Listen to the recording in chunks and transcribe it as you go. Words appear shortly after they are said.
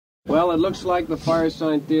Well, it looks like the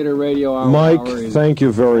Firesign Theater Radio Hour. Mike, thank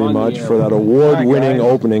you very much for that award-winning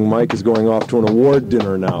opening. Mike is going off to an award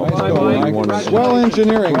dinner now. Well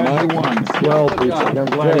engineering, Mike. Well, I'm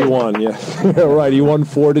glad he won, yeah. Right, he won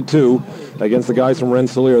 4-2 against the guys from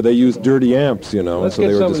Rensselaer. They used dirty amps, you know, Let's so they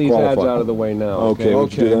get were some of these disqualified. ads out of the way now. Okay.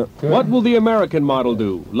 Let's do that. What will the American model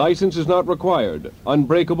do? License is not required.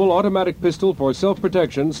 Unbreakable automatic pistol for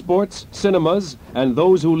self-protection, sports, cinemas, and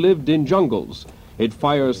those who lived in jungles. It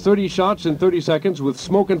fires 30 shots in 30 seconds with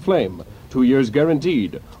smoke and flame. 2 years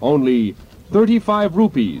guaranteed. Only 35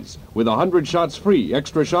 rupees. With 100 shots free.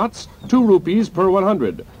 Extra shots, 2 rupees per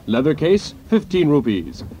 100. Leather case, 15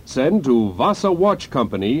 rupees. Send to Vasa Watch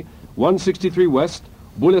Company, 163 West,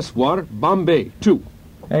 Buleswar, Bombay, 2.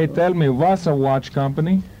 Hey, tell me, Vasa Watch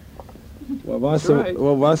Company? Well,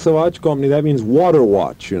 Vasa Watch Company, that means water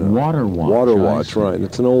watch, you know. Water watch. Water watch, right.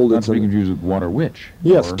 It's an old... Not to be confused with water witch.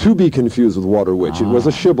 Yes, to be confused with water witch. It was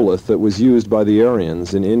a shibboleth that was used by the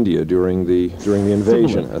Aryans in India during the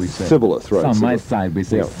invasion. Sibboleth, right. On my side, we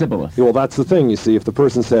say sibboleth. Yeah, well, that's the thing, you see. If the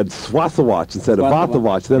person said Swathawatch instead of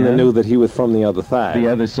Vathawatch, then they knew that he was from the other side. The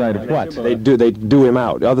other side of what? They do him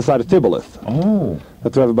out. The other side of Tibboleth. Oh.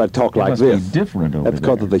 That's why everybody talk like must this. Be different over That's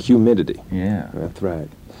because of the humidity. Yeah. That's right.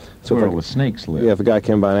 So where all the snakes live. Yeah, if a guy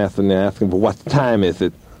came by and asked him, well, what time is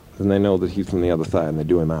it? Then they know that he's from the other side and they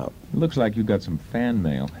do him out. It looks like you got some fan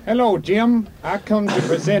mail. Hello, Jim. I come to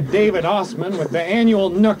present David Osman with the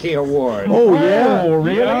annual Nookie Award. Oh, yeah? Oh,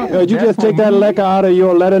 really? Yeah. Did you just take that letter out of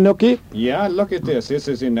your letter, Nookie? Yeah, look at this. This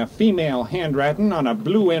is in a female handwriting on a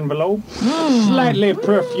blue envelope. Slightly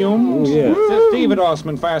perfumed. Yeah. It says David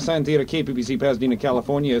Osman, Firesign Theater, KPBC, Pasadena,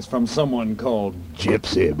 California. It's from someone called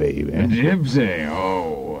Gypsy, baby. Gypsy.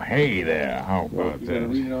 Oh, hey there. How about that?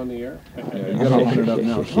 Read it on the air? You gotta open it up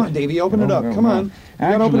now. Come on, Davey, open it up. Come on. You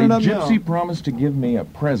gotta Actually, open it up Gypsy now. promised to give me a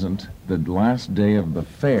present the last day of the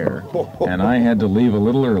fair, and I had to leave a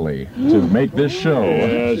little early to make this show.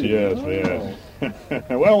 Yes.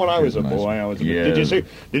 Well, when I was a boy, I was a bit...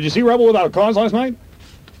 Did you see Rebel Without a Cause last night?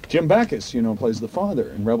 Jim Backus, plays the father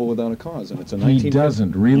in Rebel Without a Cause, and it's a He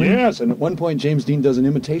doesn't, really? Yes. And at one point, James Dean does an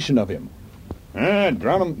imitation of him.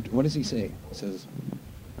 Drown him. What does he say? He says,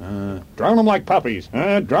 Drown them like puppies.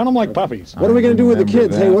 Drown them like puppies. What are we going to do with the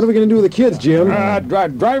kids? Hey, what are we going to do with the kids, Jim?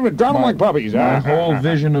 Drown them like puppies. My whole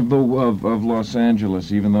vision of Los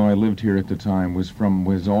Angeles, even though I lived here at the time,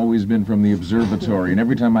 was always been from the observatory. And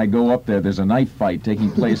every time I go up there, there's a knife fight taking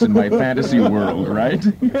place in my fantasy world, right?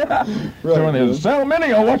 So when there's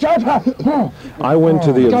Salminio, watch out! I went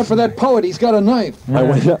to the... God, for that poet, he's got a knife.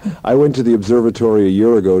 I went to the observatory a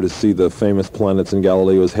year ago to see the famous Planets in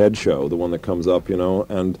Galileo's Head show, the one that comes up,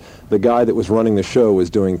 and the guy that was running the show was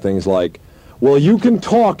doing things like, well, you can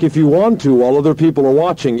talk if you want to while other people are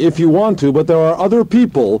watching, if you want to, but there are other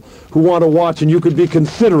people who want to watch, and you could be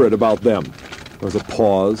considerate about them. There was a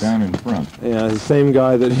pause. Down in front. Yeah, the same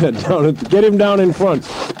guy that... get him down in front.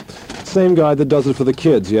 Same guy that does it for the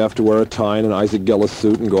kids. You have to wear a tie and an Isaac Gellis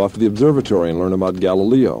suit and go off to the observatory and learn about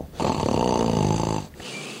Galileo.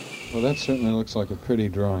 Well, that certainly looks like a pretty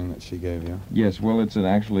drawing that she gave you. Yes, well, it's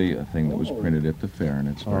actually a thing that was printed at the fair, and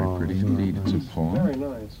it's very pretty indeed. It's a poem. Very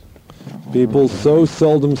nice. People so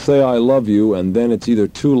seldom say I love you, and then it's either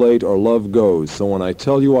too late or love goes. So when I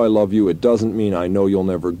tell you I love you, it doesn't mean I know you'll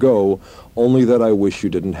never go, only that I wish you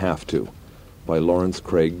didn't have to. By Lawrence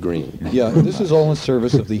Craig Green. Yeah, this is all in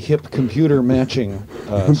service of the hip computer matching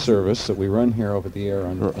service that we run here over the air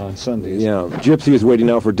on Sundays. Yeah, Gypsy is waiting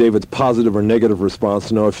now for David's positive or negative response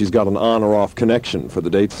to know if she's got an on or off connection for the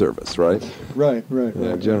date service, right? Right.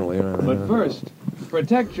 Yeah, generally. But first,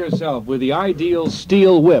 protect yourself with the ideal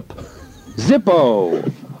steel whip.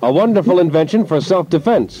 Zippo, a wonderful invention for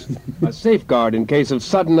self-defense. A safeguard in case of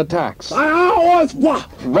sudden attacks.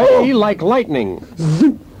 Ray like lightning.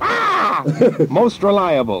 Most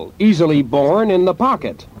reliable, easily borne in the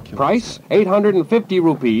pocket. Price, 850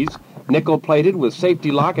 rupees, nickel-plated with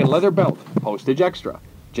safety lock and leather belt. Postage extra.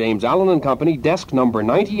 James Allen and Company, desk number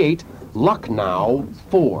 98, Lucknow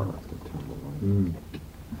 4.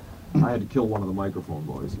 I had to kill one of the microphone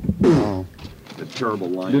boys. Oh. The terrible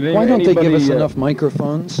line. Why don't they give us enough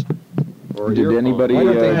microphones? Or did anybody Why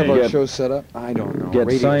don't they have our show set up? I don't know. Get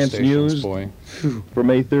Radio Science stations, News boy. for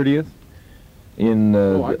May 30th? In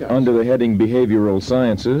under the heading Behavioral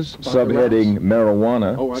Sciences, subheading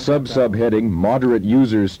Marijuana, subheading Moderate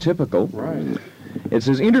Users Typical. Right. It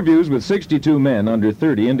says interviews with 62 men under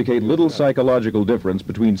 30 indicate little psychological difference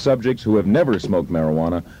between subjects who have never smoked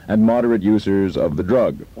marijuana and moderate users of the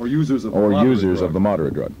drug. Or users of the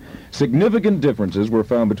moderate drug. Significant differences were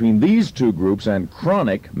found between these two groups and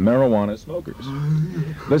chronic marijuana smokers.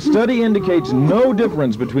 The study indicates no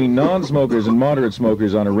difference between non-smokers and moderate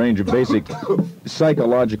smokers on a range of basic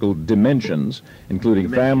psychological dimensions, including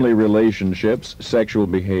family relationships, sexual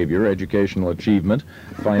behavior, educational achievement,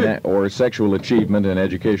 or sexual achievement and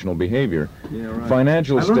educational behavior,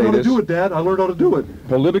 financial status. I learned how to do it, Dad. I learned how to do it.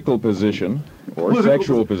 Political position or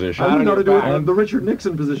sexual position. I learned how to do it. The Richard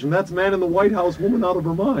Nixon position. That's man in the White House, woman out of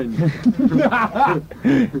her mind.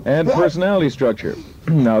 And personality structure.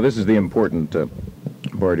 Now, this is the important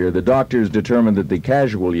part here. The doctors determined that the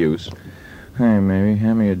casual use, hey, maybe,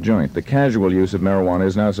 hand me a joint. The casual use of marijuana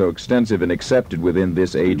is now so extensive and accepted within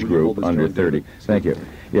this age group under 30. Thank you.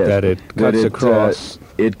 Yes. That it cuts across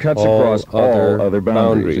it cuts across all other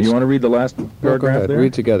boundaries. You want to read the last paragraph go ahead, there?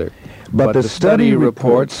 read together. But the study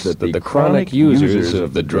reports that the chronic users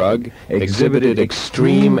of the drug exhibited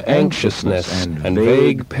extreme anxiousness and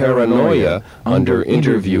vague paranoia under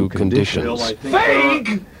interview conditions.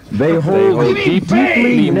 Vague! They hold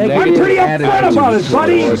deeply negative attitudes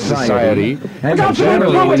towards society and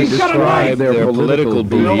generally describe their political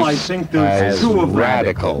beliefs as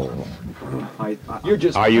radical.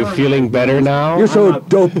 Are you feeling better now? You're so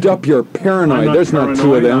doped up, you're paranoid. There's not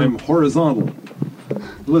two of them. I'm horizontal.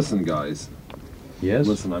 Listen, guys. Yes?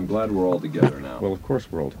 Listen, I'm glad we're all together now. Well, of course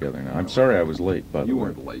we're all together now. I'm sorry I was late, but You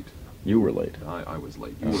weren't late. You were late. I was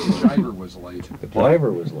late. The driver was late. The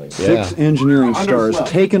driver was late. Six engineering stars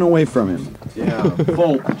taken away from him. Yeah,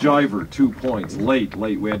 fault, jiver, 2 points. Late.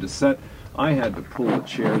 We had to set. I had to pull the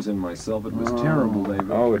chairs in myself. It was terrible, David.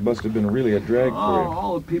 Oh, it must have been really a drag for you.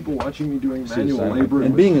 All the people watching me doing See manual the side labor.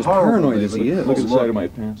 And being as paranoid as he is. Look at the side of my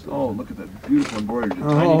pants. Oh, look at that beautiful embroidery.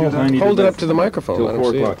 Hold it up to the microphone. Till Let 'em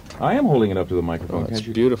 4 see it. o'clock. I am holding it up to the microphone. It's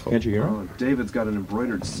beautiful. Can't you hear it? Oh, David's got an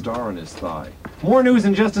embroidered star on his thigh. More news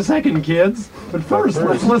in just a second, kids. But first,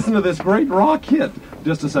 let's listen to this great rock hit.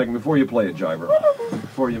 Just a second, before you play it, Jiver.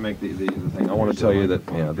 Before you make the thing, I want to tell you that,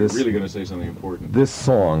 this... Really going to say something important. This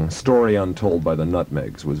song, Story Untold by the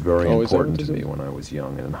Nutmegs, was very important to me when I was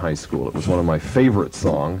young and in high school. It was one of my favorite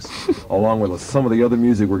songs, along with some of the other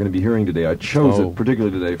music we're going to be hearing today. I chose it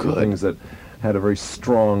particularly today for things that had a very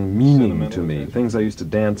strong meaning to me. Things I used to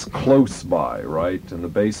dance close by, right, in the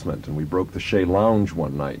basement. And we broke the Shea Lounge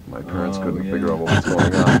one night. My parents couldn't figure out what was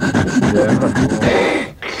going on.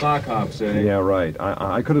 Sock hops, eh? Yeah, right.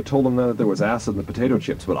 I could have told them that there was acid in the potato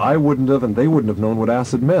chips, but I wouldn't have, and they wouldn't have known what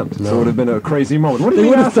acid meant. So it would have been a crazy moment. What do you They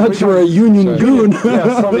would have thought you were a union goon.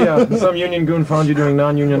 some union goon found you doing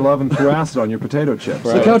non-union love and threw acid on your potato chips.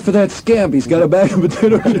 Look out for that scamp. He's got a bag of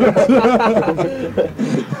potato chips.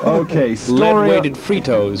 Okay, Lead-weighted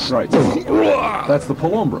Fritos. Right. That's the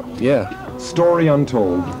Pelumbra. Yeah. Story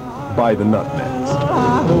Untold by the Nutmegs.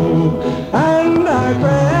 And I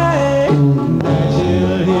pray that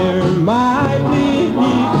she'll hear my plea,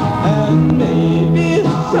 and maybe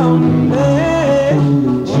someday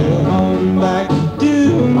she'll come back to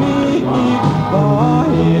me. For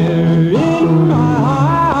here in my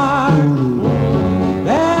heart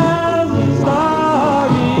there's a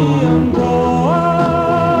story untold.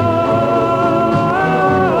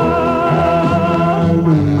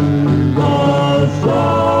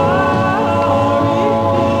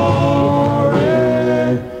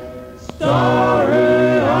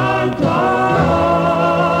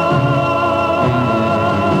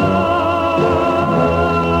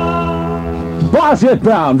 Boss hit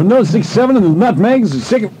bound from those 6-7 and the Nutmegs.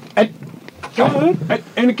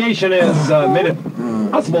 Indication is made it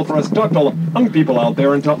possible for us to talk to all the young people out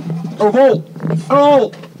there and tell...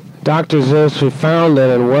 Oh! Dr. Zeus, we found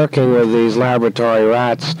that in working with these laboratory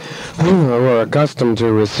rats who were accustomed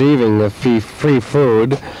to receiving the free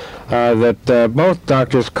food, that both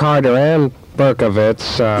Drs. Carter and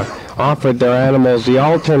Berkovitz offered their animals the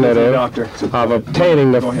alternative of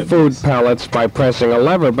obtaining the food pellets by pressing a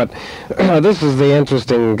lever. But this is the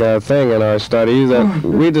interesting thing in our study, that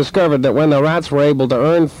we discovered that when the rats were able to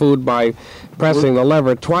earn food by pressing the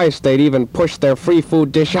lever twice, they'd even push their free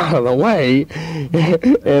food dish out of the way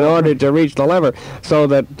in order to reach the lever. So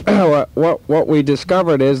that what we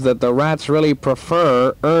discovered is that the rats really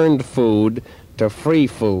prefer earned food to free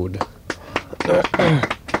food.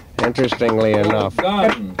 Interestingly enough.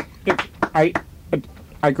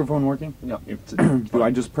 Microphone working? Yeah. Do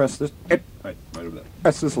I just press this? Right over there.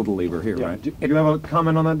 Press this little lever here, right? Do you have a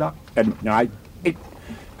comment on that, Doc?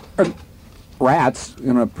 Rats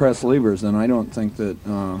gonna press levers, and I don't think that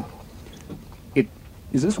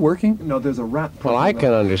is this working? No, there's a rat. Well, I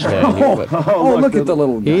can understand you, but Look at the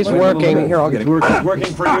little guy. he's working. Here, I'll get it. It's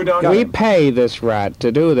working for you, Doc? We pay this rat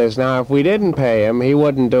to do this. Now, if we didn't pay him, he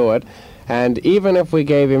wouldn't do it. And even if we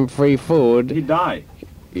gave him free food, He'd die.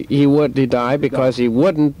 He died because he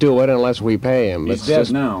wouldn't do it unless we pay him. He's It's dead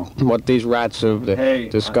just now. what these rats have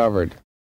discovered.